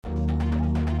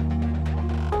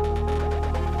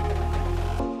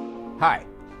Hi,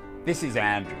 this is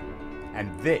Andrew, and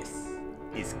this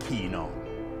is Keen On,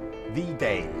 the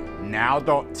daily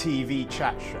now.tv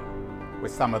chat show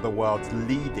with some of the world's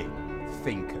leading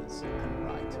thinkers and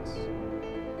writers.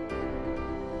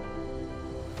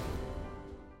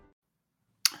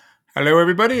 Hello,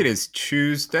 everybody. It is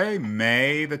Tuesday,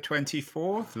 May the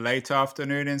 24th, late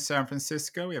afternoon in San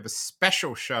Francisco. We have a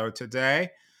special show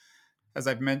today. As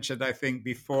I've mentioned, I think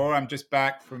before, I'm just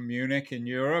back from Munich in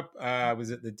Europe. I was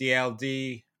at the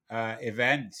DLD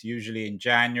event. It's usually in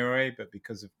January, but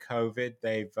because of COVID,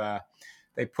 they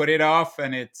put it off,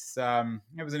 and it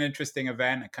was an interesting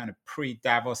event, a kind of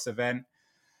pre-Davos event.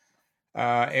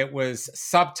 It was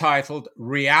subtitled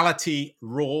 "Reality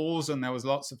Rules," and there was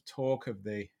lots of talk of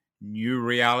the new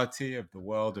reality of the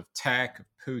world of tech, of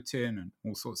Putin, and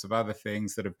all sorts of other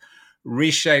things that have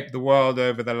reshaped the world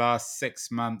over the last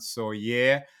 6 months or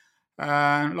year.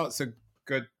 Lots of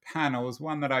good panels.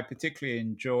 One that I particularly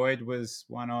enjoyed was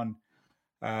one on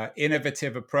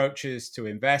innovative approaches to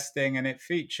investing, and it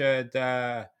featured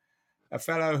a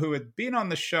fellow who had been on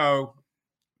the show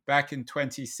back in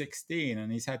 2016,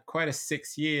 and he's had quite a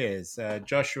 6 years.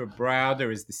 Joshua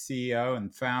Browder is the CEO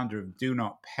and founder of Do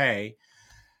Not Pay.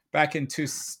 Back in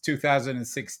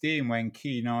 2016, when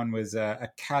Keen On was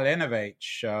a Cal Innovate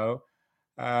show,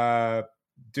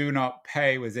 Do Not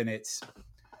Pay was in its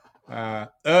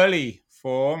early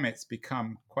form. It's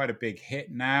become quite a big hit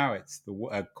now. It's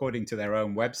according to their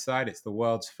own website, it's the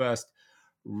world's first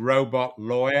robot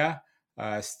lawyer.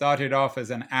 Started off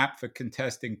as an app for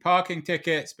contesting parking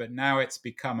tickets, but now it's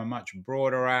become a much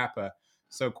broader app, a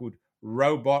so-called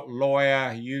robot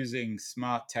lawyer using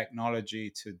smart technology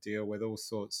to deal with all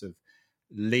sorts of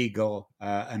legal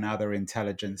and other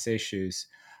intelligence issues.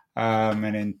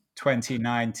 And in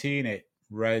 2019, it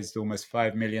raised almost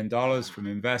 $5 million from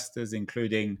investors,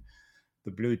 including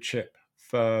the blue chip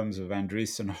firms of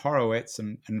Andreessen Horowitz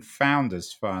and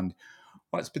Founders Fund.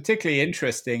 What's particularly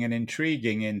interesting and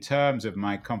intriguing in terms of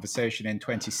my conversation in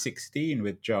 2016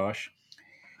 with Josh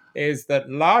is that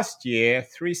last year,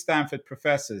 3 Stanford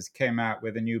professors came out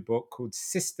with a new book called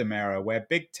System Error, where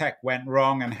big tech went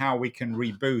wrong and how we can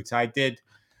reboot. I did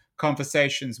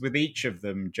conversations with each of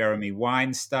them, Jeremy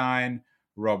Weinstein,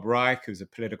 Rob Reich, who's a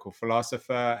political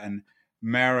philosopher, and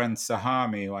Mehran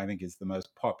Sahami, who I think is the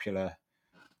most popular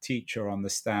teacher on the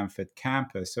Stanford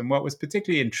campus. And what was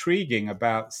particularly intriguing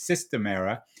about System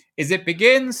Error is it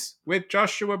begins with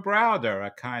Joshua Browder,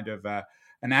 a kind of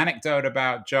an anecdote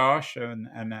about Josh and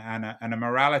a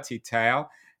morality tale.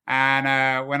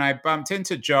 And when I bumped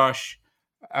into Josh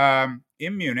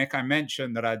in Munich, I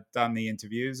mentioned that I'd done the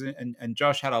interviews, and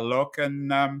Josh had a look,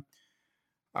 and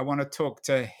I want to talk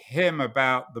to him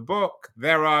about the book,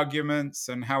 their arguments,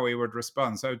 and how he would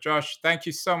respond. So, Josh, thank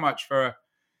you so much for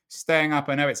staying up.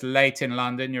 I know it's late in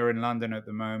London. You're in London at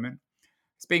the moment.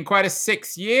 It's been quite a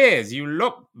 6 years. You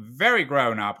look very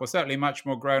grown up, or certainly much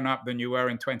more grown up than you were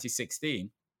in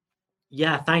 2016.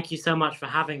 Yeah, thank you so much for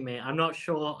having me. I'm not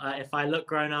sure if I look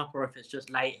grown up or if it's just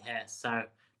late here. So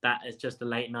that is just a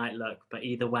late night look. But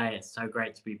either way, it's so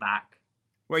great to be back.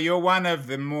 Well, you're one of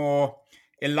the more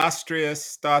illustrious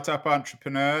startup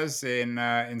entrepreneurs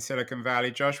in Silicon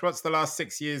Valley. Josh, what's the last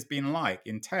 6 years been like?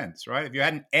 Intense, right? Have you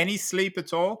had any sleep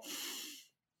at all?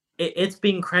 It's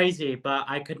been crazy, but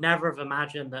I could never have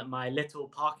imagined that my little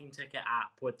parking ticket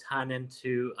app would turn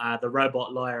into the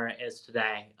robot lawyer it is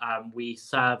today. We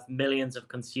serve millions of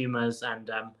consumers, and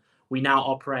we now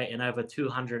operate in over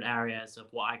 200 areas of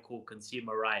what I call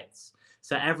consumer rights.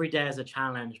 So every day is a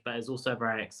challenge, but it's also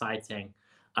very exciting.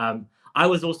 I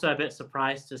was also a bit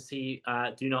surprised to see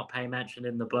Do Not Pay mentioned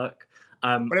in the book.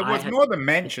 But it was more than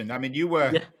mentioned. I mean, you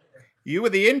were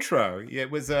the intro.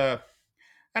 It was a.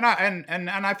 And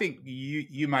I think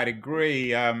you might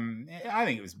agree. I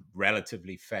think it was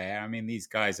relatively fair. I mean, these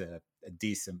guys are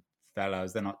decent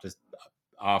fellows. They're not just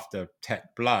after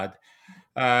tech blood.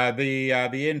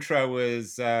 The intro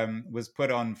was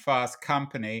put on Fast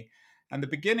Company, and the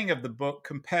beginning of the book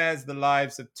compares the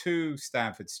lives of 2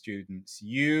 Stanford students,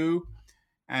 you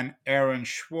and Aaron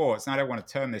Swartz. And I don't want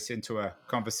to turn this into a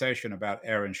conversation about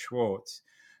Aaron Swartz,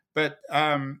 but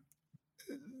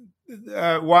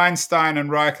Weinstein and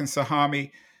Reich and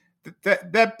Sahami,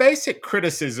 their basic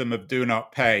criticism of Do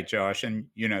Not Pay, Josh, and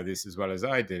you know this as well as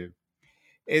I do,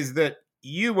 is that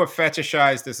you were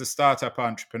fetishized as a startup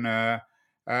entrepreneur,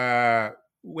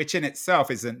 which in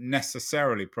itself isn't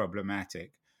necessarily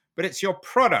problematic, but it's your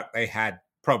product they had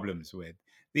problems with.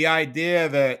 The idea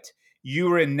that you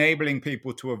were enabling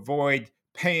people to avoid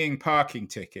paying parking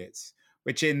tickets,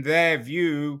 which in their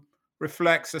view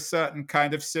reflects a certain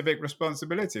kind of civic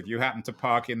responsibility. If you happen to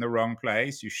park in the wrong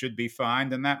place, you should be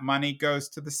fined, and that money goes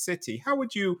to the city. How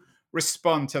would you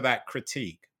respond to that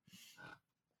critique?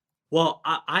 Well,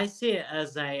 I see it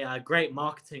as a great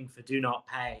marketing for Do Not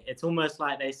Pay. It's almost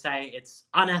like they say it's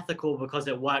unethical because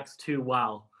it works too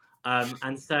well.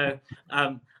 And so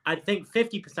I think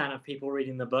 50% of people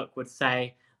reading the book would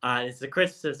say it's a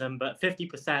criticism, but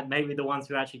 50%, maybe the ones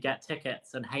who actually get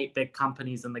tickets and hate big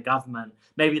companies and the government,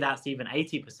 maybe that's even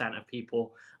 80% of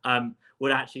people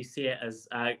would actually see it as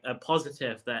a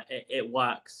positive that it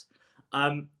works.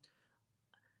 Um,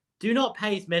 Do Not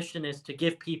Pay's mission is to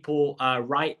give people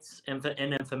rights in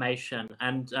information.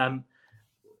 And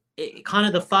kind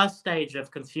of the first stage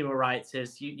of consumer rights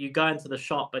is you go into the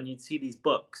shop and you'd see these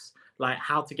books like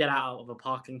how to get out of a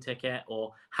parking ticket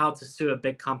or how to sue a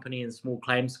big company in small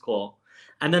claims court.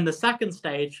 And then the second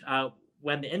stage,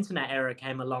 when the internet era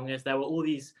came along, is there were all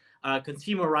these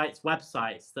consumer rights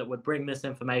websites that would bring this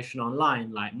information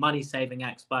online, like Money Saving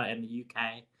Expert in the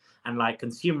UK and like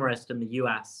Consumerist in the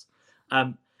US.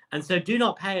 Um, and so Do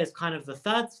Not Pay is kind of the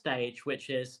third stage, which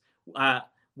is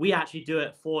we actually do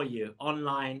it for you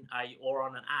online or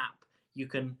on an app. You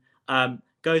can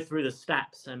go through the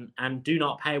steps, and Do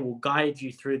Not Pay will guide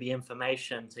you through the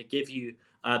information to give you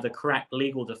the correct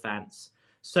legal defense.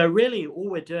 So really, all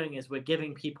we're doing is we're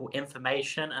giving people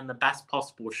information and the best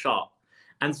possible shot.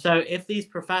 And so if these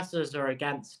professors are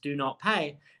against Do Not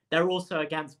Pay, they're also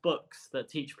against books that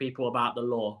teach people about the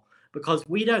law, because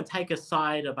we don't take a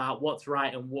side about what's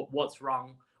right and what's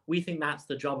wrong. We think that's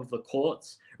the job of the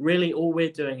courts. Really, all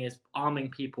we're doing is arming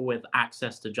people with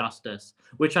access to justice,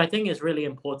 which I think is really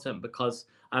important because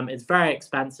it's very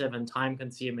expensive and time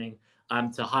consuming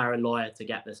to hire a lawyer to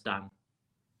get this done.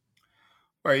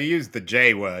 Well, you used the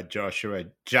J word, Joshua,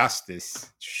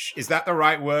 justice. Is that the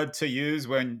right word to use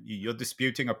when you're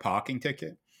disputing a parking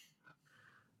ticket?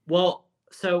 Well,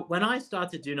 so when I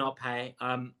started Do Not Pay,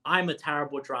 I'm a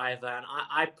terrible driver and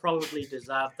I probably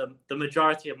deserve the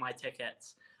majority of my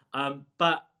tickets.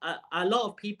 But a lot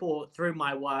of people through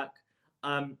my work,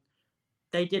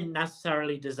 they didn't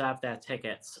necessarily deserve their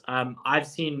tickets. I've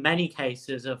seen many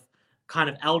cases of kind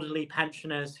of elderly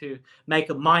pensioners who make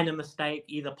a minor mistake,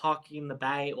 either parking in the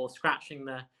bay or scratching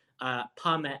the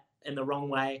permit in the wrong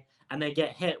way, and they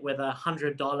get hit with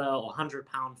 $100 or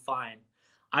 £100 fine.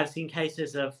 I've seen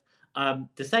cases of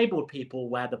disabled people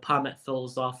where the permit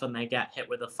falls off and they get hit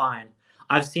with a fine.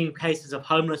 I've seen cases of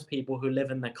homeless people who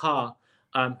live in the car,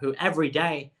 who every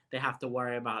day they have to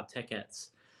worry about tickets.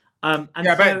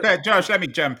 But Josh, let me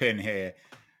jump in here.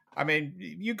 I mean,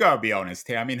 you gotta be honest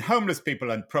here. I mean, homeless people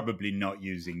are probably not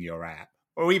using your app,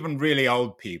 or even really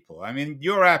old people. I mean,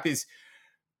 your app is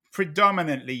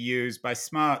predominantly used by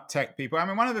smart tech people. I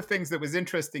mean, one of the things that was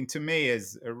interesting to me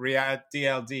is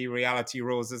DLD Reality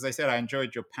Rules. As I said, I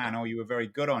enjoyed your panel. You were very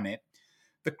good on it.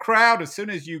 The crowd, as soon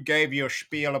as you gave your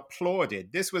spiel,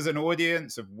 applauded. This was an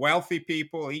audience of wealthy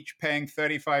people, each paying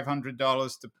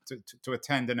 $3,500 to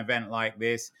attend an event like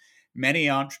this. Many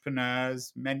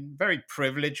entrepreneurs, many very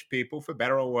privileged people, for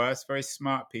better or worse, very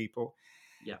smart people.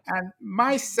 Yeah. And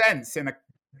my sense in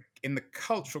the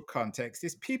cultural context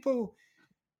is people,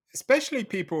 especially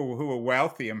people who are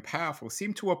wealthy and powerful,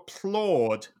 seem to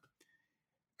applaud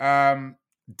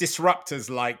disruptors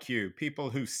like you, people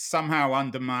who somehow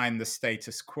undermine the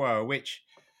status quo, which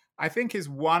I think is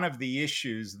one of the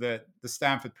issues that the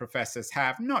Stanford professors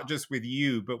have, not just with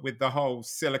you, but with the whole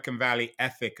Silicon Valley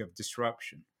ethic of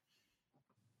disruption.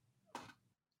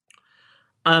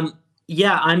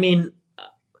 Yeah, I mean,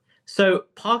 so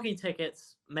parking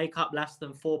tickets make up less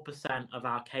than 4% of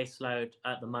our caseload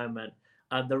at the moment.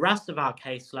 The rest of our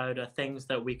caseload are things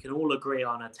that we can all agree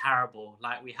on are terrible.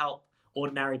 Like we help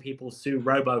ordinary people sue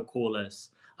robocallers.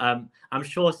 I'm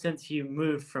sure since you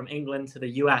moved from England to the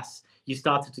US, you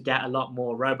started to get a lot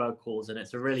more robocalls, and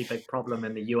it's a really big problem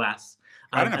in the US.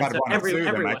 I don't know if I'd so want to sue them. I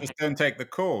everyone, just don't take the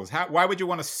calls. Why would you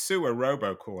want to sue a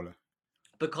robocaller?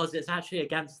 because it's actually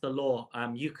against the law.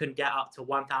 You can get up to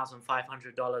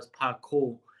 $1,500 per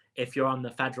call if you're on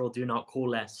the federal Do Not Call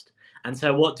list. And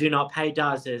so what Do Not Pay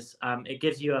does is it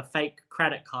gives you a fake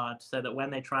credit card so that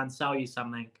when they try and sell you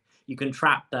something, you can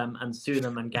trap them and sue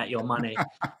them and get your money.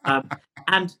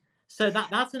 And so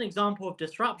that's an example of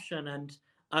disruption.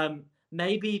 And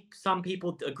maybe some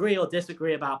people agree or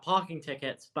disagree about parking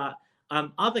tickets, but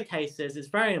other cases, it's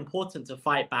very important to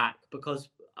fight back because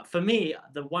for me,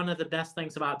 one of the best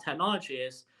things about technology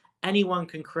is anyone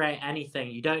can create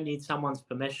anything. You don't need someone's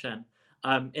permission.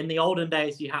 In the olden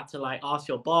days, you had to like ask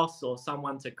your boss or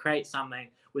someone to create something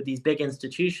with these big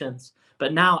institutions.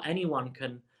 But now anyone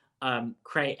can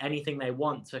create anything they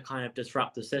want to kind of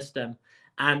disrupt the system.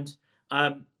 And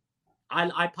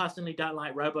I personally don't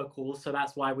like robocalls, so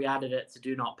that's why we added it to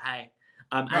Do Not Pay.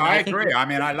 No, I agree. I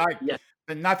mean, I like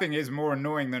And nothing is more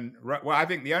annoying than well, I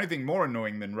think the only thing more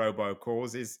annoying than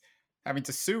robocalls is having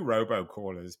to sue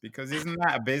robocallers because isn't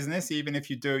that a business even if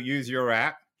you do use your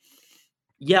app?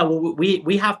 Yeah, well,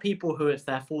 we have people who it's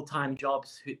their full-time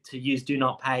jobs to use Do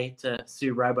Not Pay to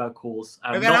sue robocalls,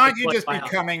 But then not aren't you employed just by us.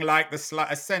 becoming like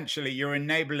essentially you're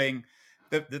enabling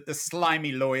the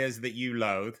slimy lawyers that you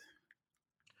loathe?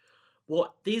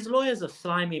 Well, these lawyers are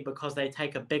slimy because they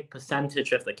take a big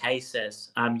percentage of the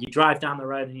cases. You drive down the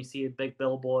road and you see a big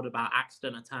billboard about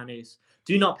accident attorneys.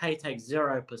 Do Not Pay takes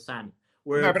 0%.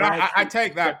 We're No, a but very I cheap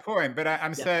take that subscription. point. But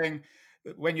I'm Yeah. saying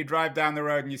that when you drive down the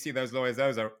road and you see those lawyers,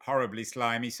 those are horribly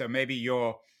slimy. So maybe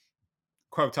you're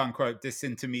quote unquote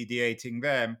disintermediating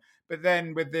them. But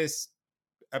then with this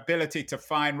ability to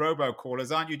find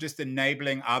robocallers, aren't you just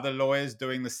enabling other lawyers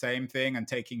doing the same thing and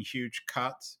taking huge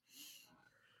cuts?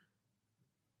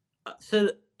 So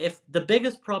if the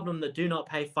biggest problem that Do Not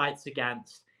Pay fights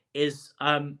against is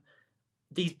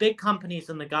these big companies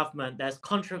and the government, there's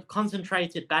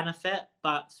concentrated benefit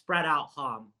but spread out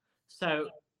harm. So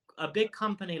a big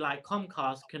company like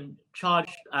Comcast can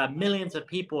charge millions of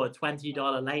people a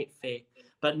 $20 late fee,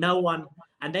 but no one,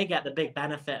 and they get the big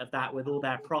benefit of that with all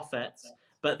their profits.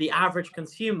 But the average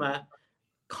consumer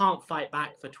can't fight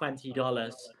back for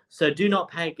 $20. So Do Not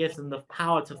Pay gives them the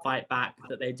power to fight back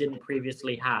that they didn't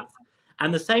previously have.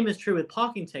 And the same is true with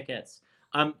parking tickets.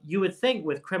 You would think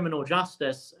with criminal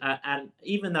justice, and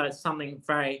even though it's something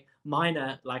very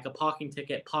minor, like a parking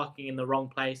ticket, parking in the wrong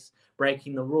place,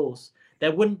 breaking the rules,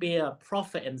 there wouldn't be a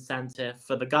profit incentive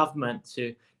for the government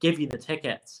to give you the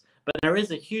tickets. But there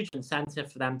is a huge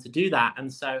incentive for them to do that.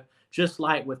 And so, just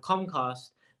like with Comcast,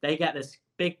 they get this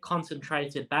big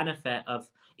concentrated benefit of,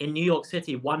 in New York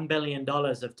City, $1 billion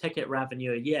of ticket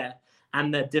revenue a year.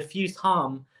 And the diffuse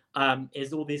harm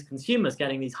is all these consumers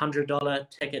getting these $100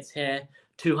 tickets here,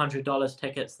 $200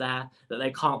 tickets there that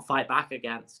they can't fight back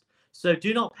against. So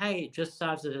Do Not Pay just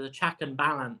serves as a check and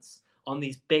balance on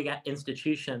these big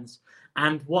institutions.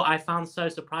 And what I found so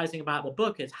surprising about the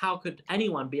book is how could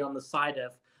anyone be on the side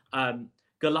of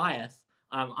Goliath?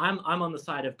 I'm on the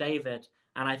side of David,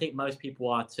 and I think most people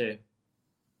are too.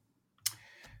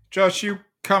 Josh, you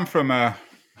come from a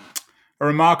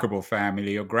remarkable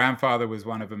family. Your grandfather was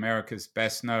one of America's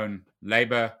best known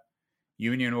labor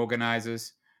union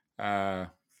organizers,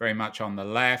 very much on the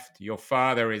left. Your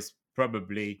father is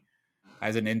probably,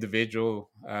 as an individual,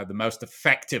 the most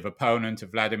effective opponent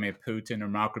of Vladimir Putin, a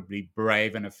remarkably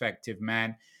brave and effective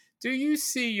man. Do you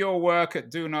see your work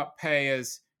at Do Not Pay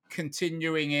as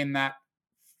continuing in that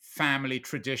family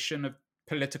tradition of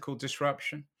political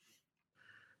disruption?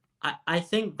 I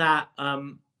think that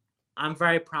I'm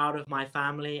very proud of my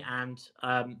family, and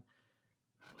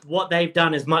what they've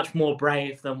done is much more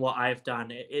brave than what I've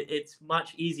done. It's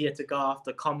much easier to go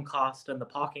after Comcast and the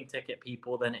parking ticket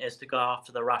people than it is to go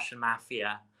after the Russian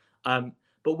mafia. Um,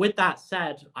 but with that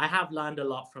said, I have learned a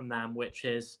lot from them, which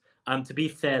is to be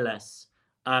fearless.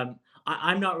 I'm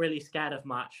not really scared of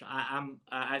much.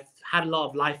 I've had a lot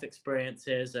of life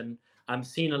experiences and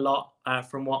seen a lot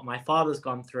from what my father's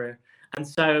gone through. And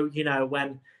so,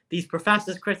 when these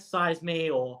professors criticize me,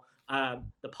 or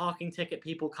the parking ticket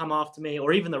people come after me,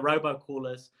 or even the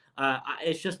robocallers,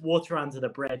 it's just water under the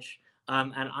bridge.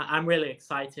 And I'm really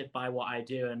excited by what I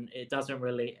do, and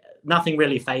nothing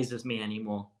really phases me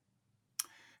anymore.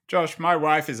 Josh, my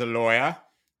wife is a lawyer.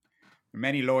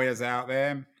 Many lawyers out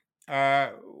there.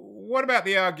 What about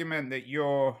the argument that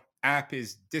your app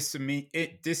is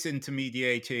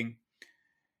disintermediating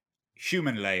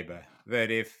human labor?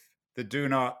 That if the do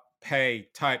not pay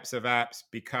types of apps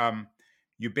become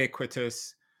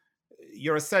ubiquitous,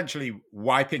 you're essentially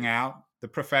wiping out the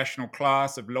professional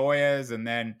class of lawyers, and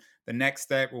then the next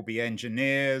step will be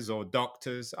engineers or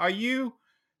doctors. Are you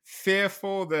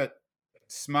fearful that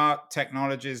smart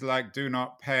technologies like Do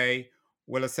Not Pay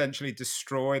will essentially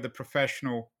destroy the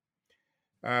professional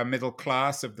middle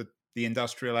class of the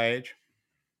industrial age?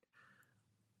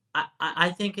 I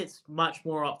think it's much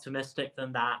more optimistic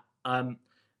than that.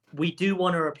 We do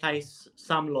want to replace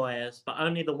some lawyers, but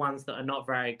only the ones that are not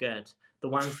very good. The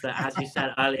ones that, as you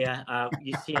said earlier,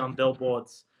 you see on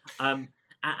billboards. And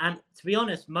to be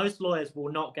honest, most lawyers will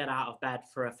not get out of bed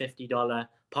for a $50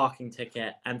 parking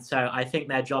ticket, and so I think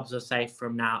their jobs are safe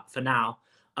from now. For now,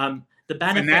 the For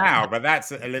benefit. now, but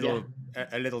that's Yeah.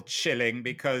 a little chilling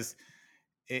because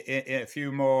a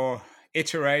few more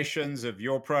iterations of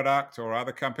your product or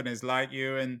other companies like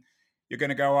you, and you're going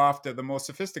to go after the more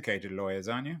sophisticated lawyers,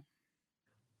 aren't you?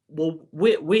 Well,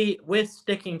 we're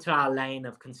sticking to our lane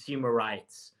of consumer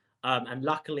rights. And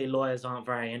luckily, lawyers aren't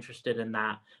very interested in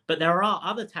that. But there are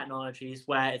other technologies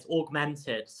where it's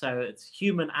augmented, so it's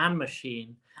human and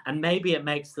machine, and maybe it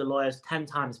makes the lawyers 10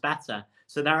 times better.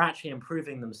 So they're actually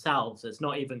improving themselves. It's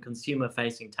not even consumer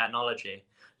facing technology.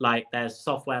 Like there's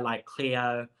software like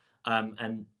Clio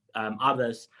and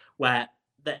others where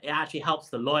it actually helps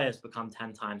the lawyers become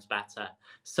 10 times better.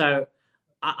 So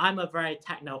I'm a very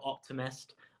techno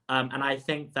optimist. And I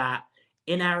think that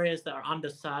in areas that are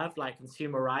underserved, like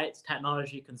consumer rights,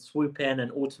 technology can swoop in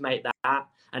and automate that.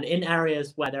 And in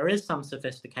areas where there is some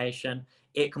sophistication,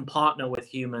 it can partner with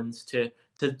humans to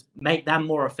make them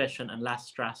more efficient and less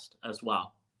stressed as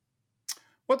well.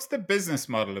 What's the business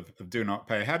model of Do Not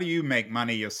Pay? How do you make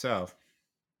money yourself?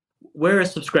 We're a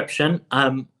subscription.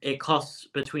 It costs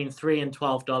between $3 and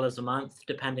 $12 a month,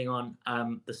 depending on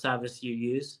the service you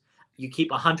use. You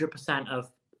keep 100%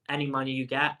 of any money you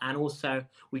get, and also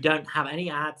we don't have any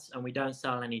ads and we don't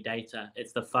sell any data.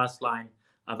 It's the first line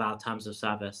of our terms of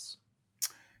service.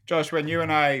 Josh, when you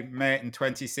and I met in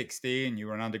 2016, you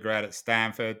were an undergrad at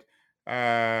Stanford,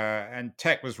 and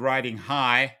tech was riding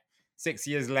high. 6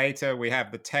 years later, we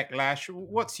have the tech lash.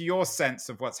 What's your sense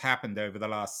of what's happened over the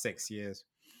last 6 years?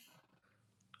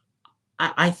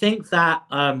 I think that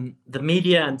the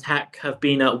media and tech have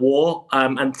been at war,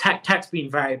 and tech's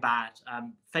been very bad.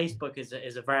 Facebook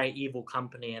is a very evil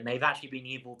company, and they've actually been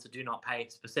evil to Do Not Pay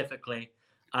specifically.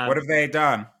 What have they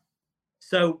done?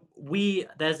 So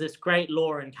there's this great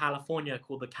law in California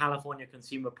called the California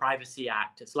Consumer Privacy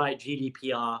Act. It's like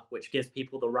GDPR, which gives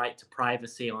people the right to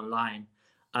privacy online.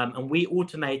 And we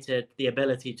automated the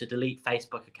ability to delete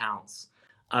Facebook accounts.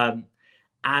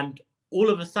 And all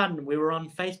of a sudden, we were on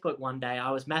Facebook one day.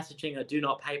 I was messaging a Do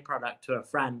Not Pay product to a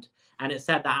friend, and it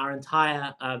said that our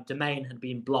entire domain had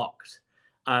been blocked.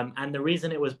 And the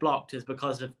reason it was blocked is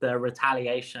because of the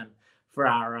retaliation for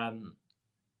our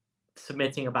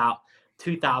submitting about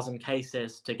 2,000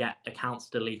 cases to get accounts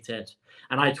deleted.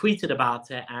 And I tweeted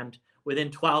about it, and within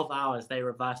 12 hours, they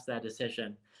reversed their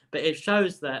decision. But it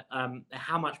shows that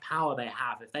how much power they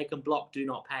have. If they can block Do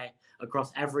Not Pay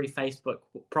across every Facebook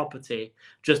property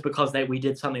just because we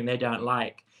did something they don't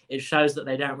like, it shows that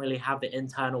they don't really have the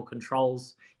internal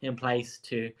controls in place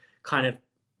to kind of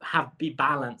be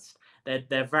balanced.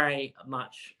 They're very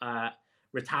much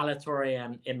retaliatory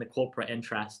and in the corporate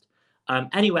interest.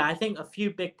 Anyway, I think a few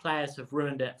big players have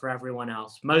ruined it for everyone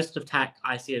else. Most of tech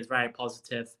I see is very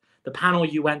positive. The panel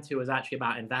you went to was actually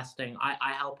about investing.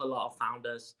 I help a lot of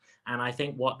founders, and I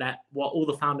think what all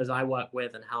the founders I work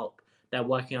with and help, they're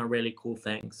working on really cool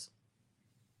things.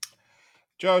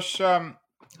 Josh, one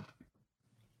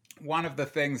of the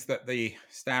things that the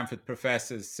Stanford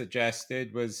professors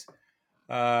suggested was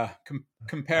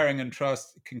comparing and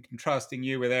contrasting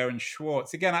you with Aaron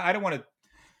Swartz. Again, I don't want to.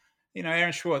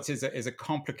 Aaron Swartz is a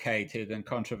complicated and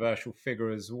controversial figure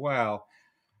as well.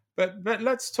 But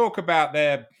let's talk about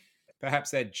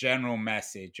perhaps their general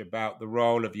message about the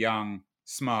role of young,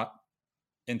 smart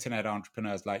internet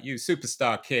entrepreneurs like you,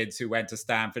 superstar kids who went to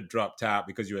Stanford, dropped out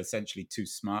because you were essentially too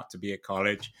smart to be at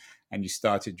college, and you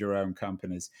started your own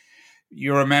companies.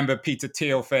 You remember Peter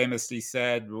Thiel famously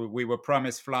said, "We were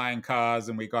promised flying cars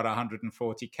and we got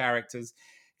 140 characters."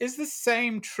 Is the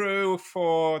same true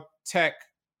for tech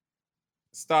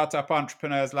startup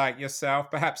entrepreneurs like yourself?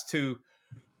 Perhaps to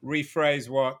rephrase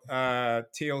what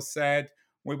Thiel said,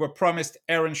 we were promised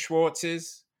Aaron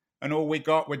Schwartz's and all we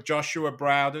got were Joshua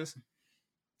Browders.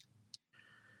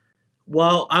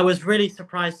 Well, I was really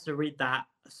surprised to read that.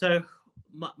 So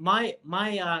my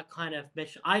kind of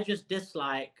mission, I just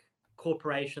dislike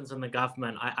corporations and the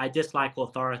government. I dislike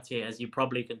authority, as you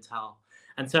probably can tell.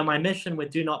 And so my mission with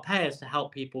Do Not Pay is to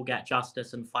help people get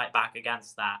justice and fight back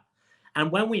against that. And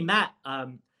when we met,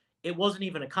 it wasn't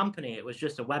even a company, it was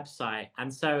just a website.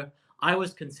 And so I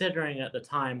was considering at the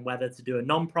time whether to do a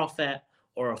nonprofit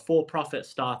or a for-profit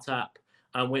startup,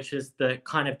 which is the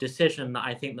kind of decision that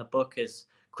I think the book is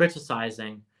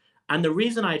criticizing. And the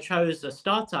reason I chose a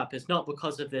startup is not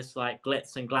because of this like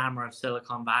glitz and glamour of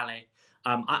Silicon Valley.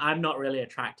 I'm not really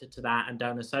attracted to that and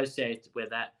don't associate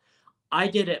with it. I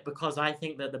did it because I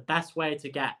think that the best way to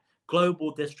get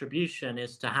global distribution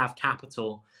is to have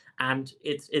capital. And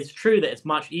it's true that it's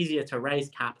much easier to raise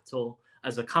capital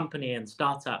as a company and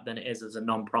startup than it is as a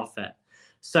nonprofit.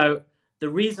 So the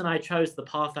reason I chose the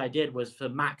path I did was for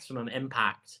maximum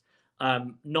impact,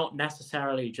 not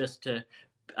necessarily just to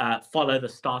follow the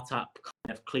startup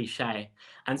kind of cliche.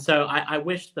 And so I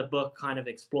wish the book kind of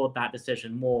explored that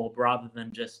decision more rather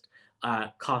than just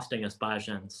casting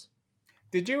aspersions.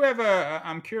 Did you ever,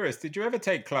 I'm curious, did you ever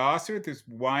take class with this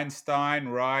Weinstein,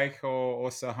 Reich, or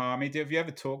Sahami? Have you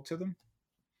ever talked to them?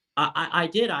 I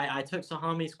did. I took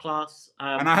Sahami's class.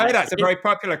 And I heard that's a very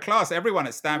popular class. Everyone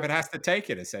at Stanford has to take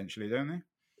it, essentially, don't they?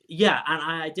 Yeah, and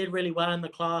I did really well in the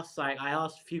class. I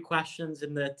asked a few questions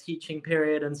in the teaching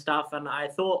period and stuff, and I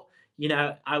thought,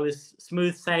 I was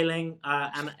smooth sailing.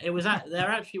 And it was they're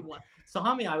actually what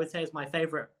Sahami I would say is my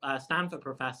favorite Stanford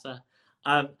professor.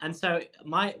 And so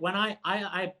when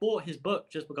I bought his book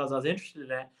just because I was interested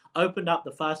in it, opened up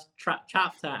the first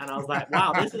chapter, and I was like,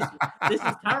 wow, this is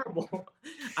terrible.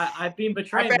 I've been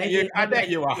betrayed. I bet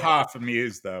Maybe you were yeah. half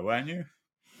amused, though, weren't you?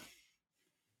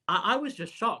 I was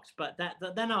just shocked, but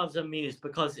then I was amused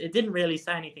because it didn't really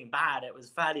say anything bad. It was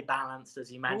fairly balanced,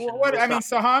 as you mentioned, and What I also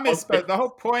mean, Sahami positive. spoke. The whole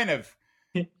point of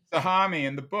Sahami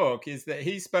in the book is that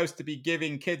he's supposed to be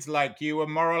giving kids like you a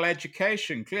moral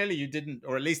education. Clearly, you didn't,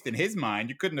 or at least in his mind,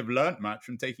 you couldn't have learnt much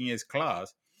from taking his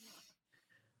class.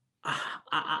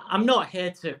 I'm not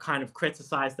here to kind of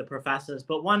criticize the professors,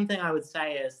 but one thing I would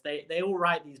say is they all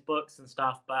write these books and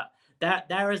stuff, but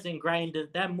they're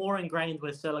more ingrained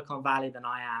with Silicon Valley than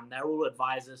I am. They're all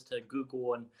advisors to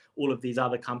Google and all of these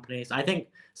other companies. I think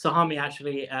Sahami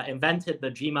actually invented the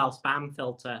Gmail spam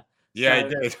filter. Yeah,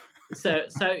 he So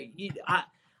did.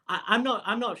 I'm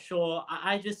not sure.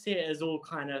 I just see it as all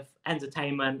kind of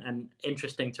entertainment and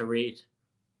interesting to read.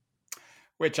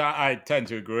 Which I tend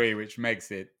to agree, which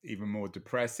makes it even more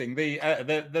depressing.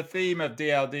 The theme of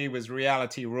DLD was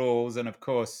reality rules, and of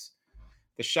course,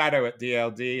 the shadow at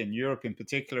DLD in Europe, in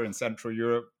particular, in Central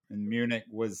Europe, in Munich,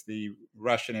 was the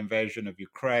Russian invasion of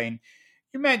Ukraine.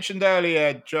 You mentioned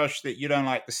earlier, Josh, that you don't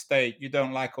like the state, you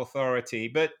don't like authority,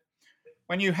 but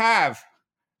when you have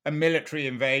a military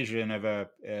invasion of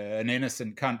an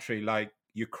innocent country like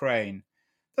Ukraine,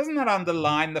 doesn't that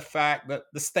underline the fact that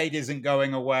the state isn't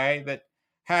going away? That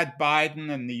had Biden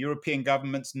and the European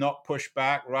governments not pushed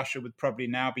back, Russia would probably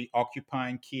now be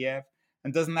occupying Kiev.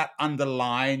 And doesn't that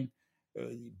underline,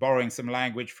 borrowing some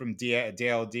language from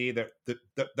DLD,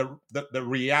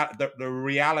 the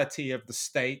reality of the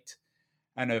state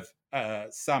and of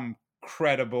some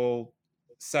credible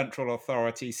central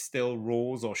authority still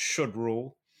rules or should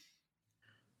rule?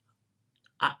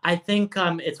 I think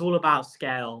it's all about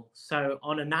scale. So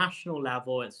on a national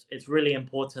level, it's really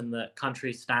important that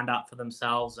countries stand up for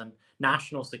themselves, and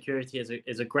national security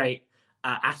is a great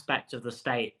aspect of the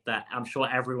state that I'm sure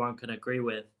everyone can agree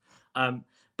with.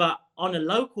 But on a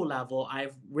local level, I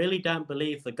really don't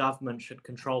believe the government should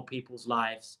control people's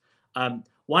lives.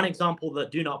 One example that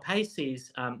Do Not Pay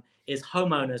sees is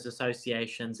homeowners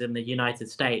associations in the United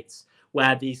States,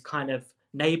 where these kind of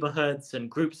neighborhoods and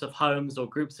groups of homes or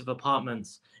groups of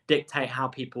apartments dictate how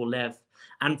people live.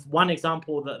 And one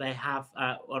example that they have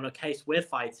on a case we're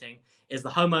fighting is the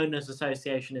homeowners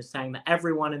association is saying that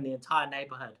everyone in the entire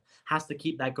neighborhood has to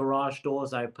keep their garage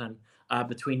doors open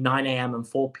between 9 a.m. and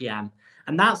 4 p.m.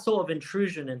 And that sort of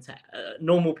intrusion into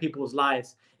normal people's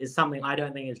lives is something I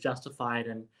don't think is justified,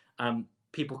 and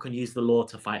people can use the law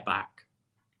to fight back.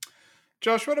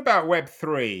 Josh, what about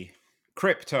Web3,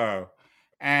 crypto,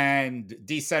 and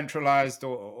decentralized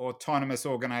or autonomous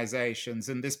organizations,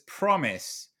 and this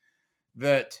promise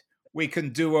that we can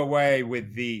do away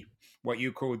with the what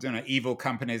you call evil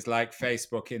companies like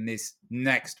Facebook in this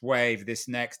next wave, this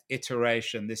next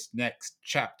iteration, this next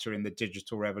chapter in the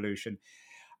digital revolution?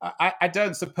 I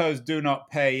don't suppose Do Not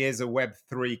Pay is a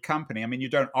Web3 company. I mean, you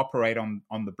don't operate on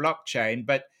the blockchain,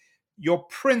 but your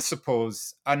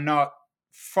principles are not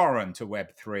foreign to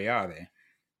Web3, are they?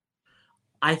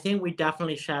 I think we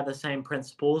definitely share the same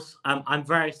principles. I'm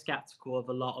very skeptical of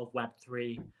a lot of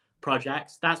Web3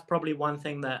 projects. That's probably one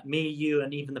thing that me, you,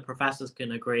 and even the professors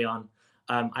can agree on.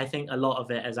 I think a lot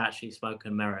of it is actually smoke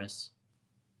and mirrors.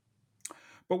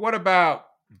 But what about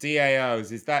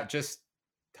DAOs? Is that just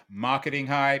marketing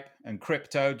hype? And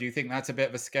crypto, do you think that's a bit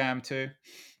of a scam too?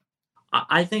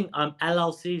 I think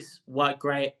LLCs work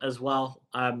great as well.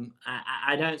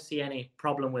 I don't see any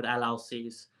problem with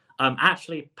LLCs.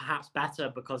 Actually, perhaps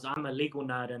better because I'm a legal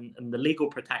nerd, and the legal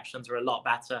protections are a lot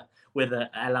better with a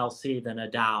LLC than a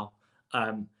DAO.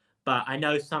 But I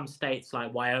know some states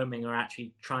like Wyoming are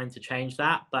actually trying to change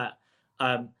that. But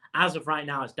as of right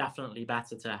now, it's definitely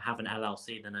better to have an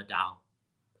LLC than a DAO.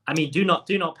 I mean, do not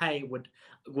pay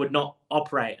would not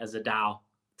operate as a DAO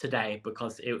today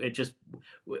because it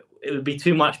would be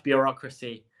too much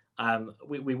bureaucracy.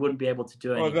 We wouldn't be able to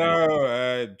do anything.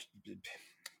 Although,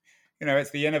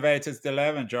 it's the innovator's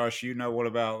dilemma, Josh. You know all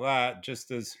about that. Just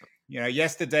as,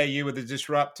 yesterday you were the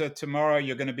disruptor, tomorrow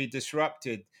you're going to be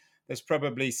disrupted. There's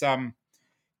probably some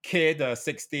kid, a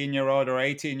 16-year-old or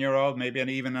 18-year-old, maybe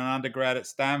even an undergrad at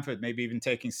Stanford, maybe even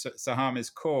taking Sahami's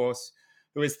course,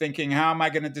 who is thinking, how am I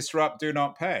going to disrupt Do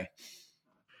Not Pay?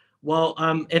 Well,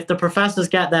 if the professors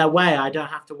get their way, I don't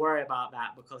have to worry about that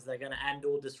because they're going to end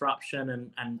all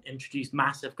disruption and introduce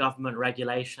massive government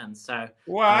regulations. So,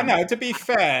 Well, um, no, to be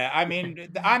fair, I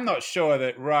mean, I'm not sure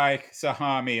that Reich,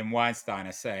 Sahami, and Weinstein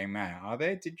are saying that, are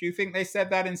they? Did you think they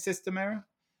said that in System Error?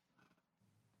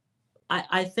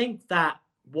 I think that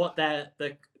what the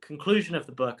conclusion of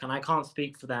the book, and I can't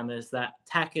speak for them, is that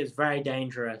tech is very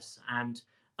dangerous, and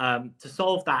to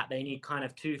solve that, they need kind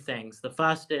of two things. The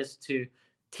first is to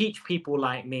teach people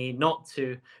like me not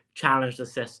to challenge the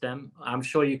system. I'm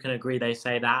sure you can agree they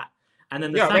say that. And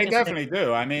then the Yeah, they second thing, definitely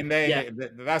do. I mean, yeah,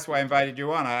 that's why I invited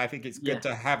you on. I think it's good yeah,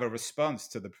 to have a response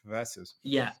to the professors.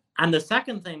 yeah. And the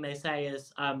second thing they say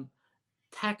is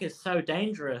tech is so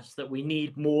dangerous that we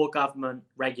need more government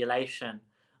regulation.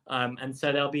 And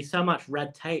so there'll be so much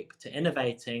red tape to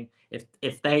innovating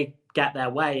if they get their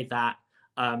way that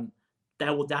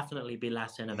there will definitely be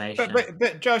less But innovation.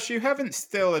 but Josh, you haven't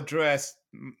still addressed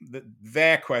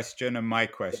their question and my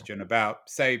question about,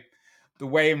 say, the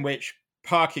way in which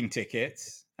parking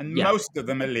tickets, and Yeah. most of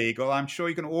them are legal. I'm sure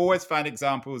you can always find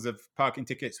examples of parking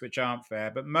tickets which aren't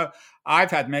fair, but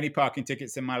I've had many parking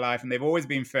tickets in my life, and they've always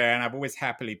been fair, and I've always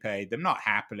happily paid them. Not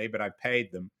happily, but I've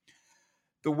paid them.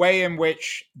 The way in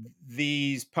which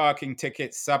these parking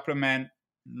tickets supplement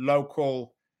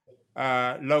local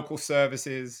local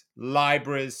services,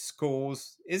 libraries,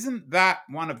 schools. Isn't that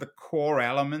one of the core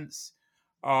elements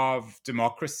of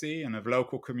democracy and of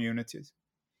local communities?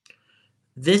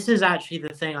 This is actually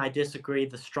the thing I disagree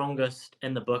the strongest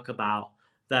in the book about,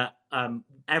 that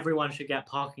everyone should get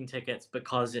parking tickets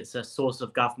because it's a source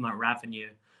of government revenue.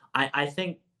 I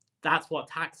think that's what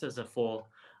taxes are for.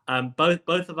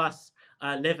 Both of us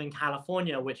live in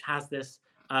California, which has this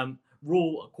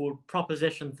rule called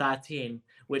Proposition 13,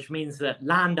 which means that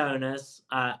landowners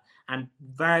and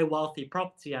very wealthy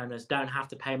property owners don't have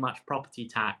to pay much property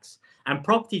tax. And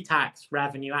property tax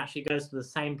revenue actually goes to the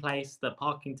same place that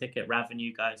parking ticket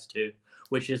revenue goes to,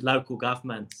 which is local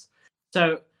governments.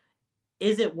 So,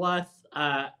 is it worth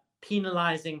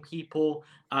penalizing people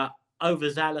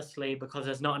overzealously because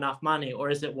there's not enough money, or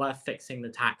is it worth fixing the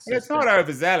tax Well, it's not system?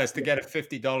 overzealous to get a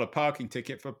 $50 parking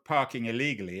ticket for parking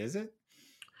illegally, is it?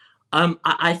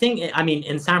 I think, I mean,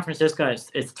 in San Francisco,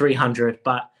 it's 300,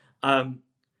 but um,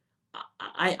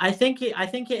 I think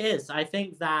it is. I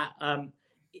think that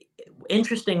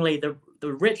interestingly, the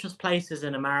richest places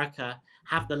in America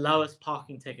have the lowest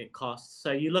parking ticket costs.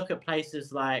 So you look at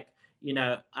places like, you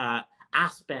know,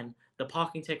 Aspen, the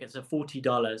parking tickets are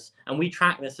 $40, and we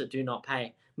track this at Do Not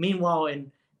Pay. Meanwhile,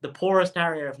 in the poorest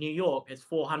area of New York, it's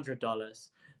 $400.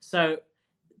 So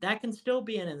there can still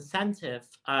be an incentive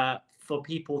for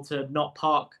people to not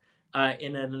park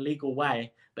in an illegal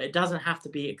way, but it doesn't have to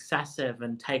be excessive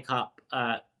and take up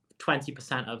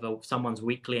 20% of someone's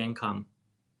weekly income.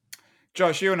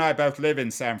 Josh, you and I both live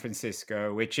in San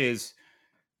Francisco, which is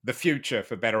the future,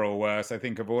 for better or worse, I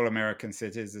think, of all American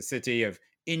cities, a city of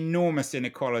enormous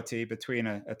inequality between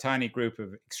a tiny group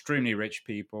of extremely rich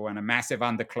people and a massive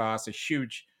underclass, a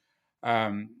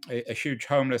huge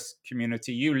homeless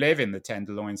community. You live in the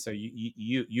Tenderloin, so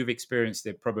you've experienced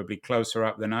it probably closer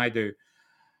up than I do.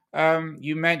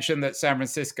 You mentioned that San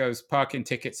Francisco's parking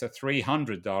tickets are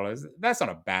 $300. That's not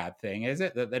a bad thing, is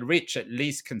it? That the rich at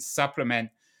least can supplement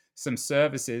some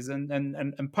services,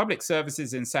 and public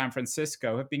services in San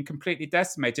Francisco have been completely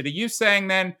decimated. Are you saying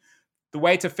then the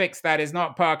way to fix that is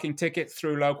not parking tickets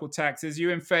through local taxes? Are you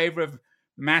in favor of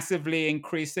massively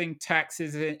increasing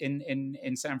taxes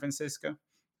in San Francisco?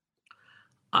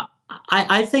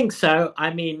 I think so.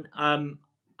 I mean,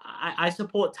 I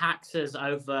support taxes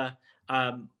over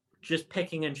just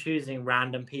picking and choosing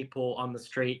random people on the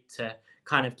street to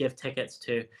kind of give tickets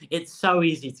to. It's so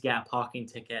easy to get a parking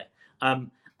ticket.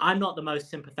 I'm not the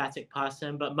most sympathetic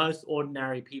person, but most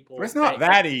ordinary Well, it's people, not they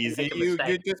that can easy. make a You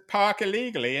mistake. just park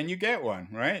illegally and you get one,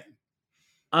 right?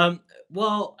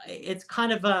 Well, it's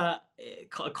kind of a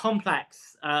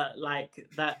complex, like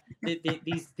that.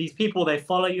 These people, they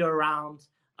follow you around.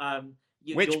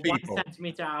 Which You're one people?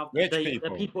 centimeter out. Which The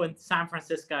people? people in San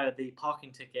Francisco, the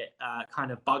parking ticket kind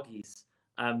of buggies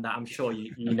that I'm sure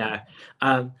you know.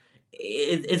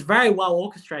 It's very well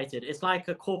orchestrated. It's like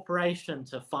a corporation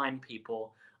to find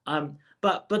people.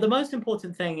 But the most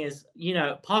important thing is, you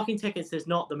know, parking tickets is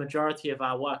not the majority of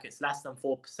our work. It's less than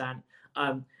 4%.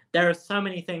 There are so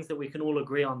many things that we can all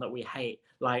agree on that we hate,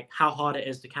 like how hard it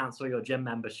is to cancel your gym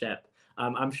membership.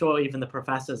 I'm sure even the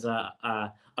professors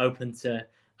are open to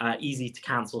easy to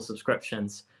cancel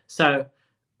subscriptions. So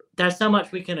there's so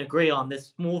much we can agree on.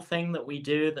 This small thing that we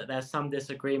do that there's some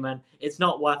disagreement. It's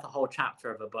not worth a whole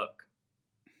chapter of a book.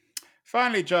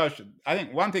 Finally, Josh, I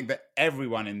think one thing that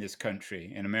everyone in this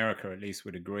country, in America at least,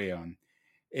 would agree on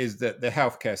is that the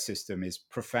healthcare system is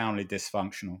profoundly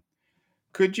dysfunctional.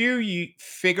 Could you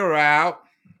figure out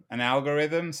an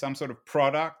algorithm, some sort of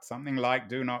product, something like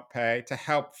Do Not Pay, to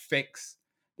help fix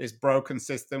this broken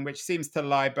system, which seems to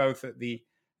lie both at the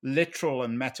literal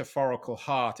and metaphorical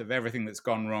heart of everything that's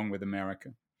gone wrong with America?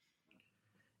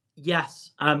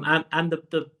 Yes, and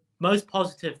the most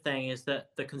positive thing is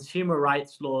that the consumer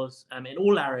rights laws in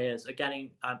all areas are getting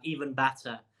even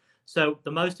better. So the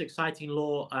most exciting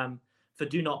law for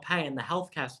do not pay in the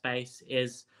healthcare space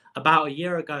is about a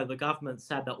year ago, the government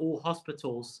said that all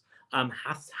hospitals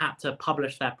has had to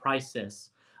publish their prices.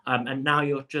 And now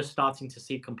you're just starting to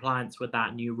see compliance with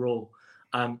that new rule.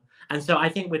 Um, and so I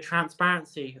think with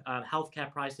transparency,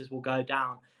 healthcare prices will go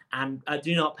down. And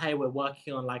do not pay, we're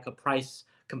working on like a price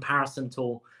comparison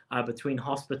tool between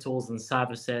hospitals and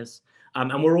services.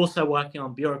 And we're also working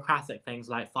on bureaucratic things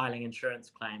like filing insurance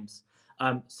claims.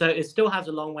 So it still has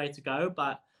a long way to go,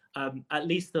 but at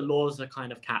least the laws are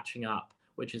kind of catching up,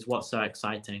 which is what's so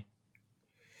exciting.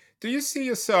 Do you see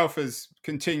yourself as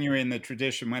continuing the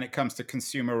tradition when it comes to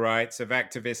consumer rights of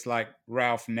activists like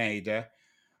Ralph Nader?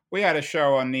 We had a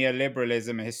show on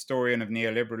neoliberalism. A historian of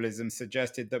neoliberalism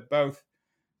suggested that both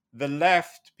the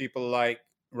left, people like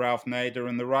Ralph Nader,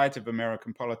 and the right of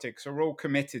American politics are all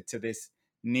committed to this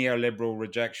neoliberal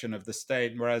rejection of the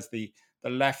state, whereas the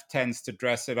left tends to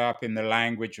dress it up in the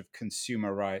language of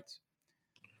consumer rights.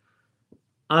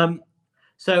 Um,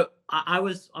 so I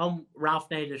was on Ralph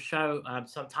Nader's show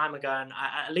some time ago, and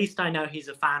at least I know he's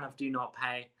a fan of Do Not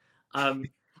Pay. Um,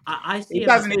 I He see him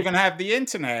as doesn't a even have the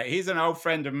internet. He's an old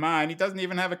friend of mine. He doesn't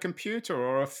even have a computer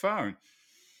or a phone.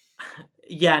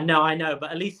 yeah, no, I know,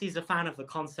 but at least he's a fan of the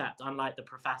concept, unlike the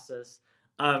professors.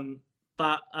 Um,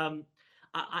 but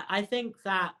I think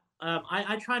that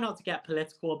I try not to get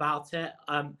political about it.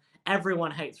 Everyone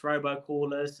hates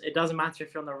robocallers. It doesn't matter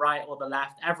if you're on the right or the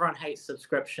left. Everyone hates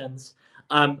subscriptions.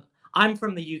 Um, I'm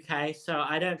from the UK, so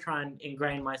I don't try and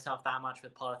ingrain myself that much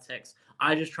with politics.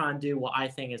 I just try and do what I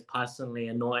think is personally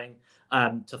annoying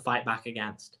to fight back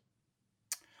against.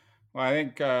 Well, I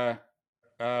think,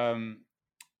 um,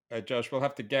 Josh, we'll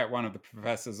have to get one of the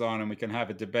professors on and we can have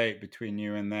a debate between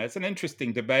you and there. It's an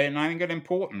interesting debate and I think an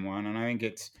important one. And I think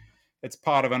it's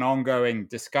part of an ongoing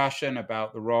discussion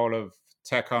about the role of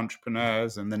tech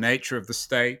entrepreneurs and the nature of the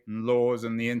state and laws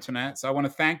and the internet. So I want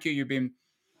to thank you. You've been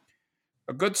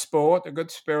a good sport, a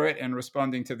good spirit in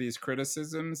responding to these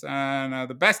criticisms. And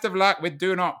the best of luck with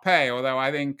Do Not Pay, although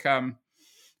I think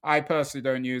I personally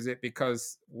don't use it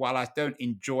because while I don't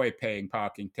enjoy paying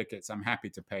parking tickets, I'm happy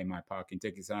to pay my parking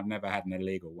tickets and I've never had an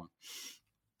illegal one.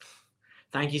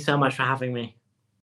 Thank you so much for having me.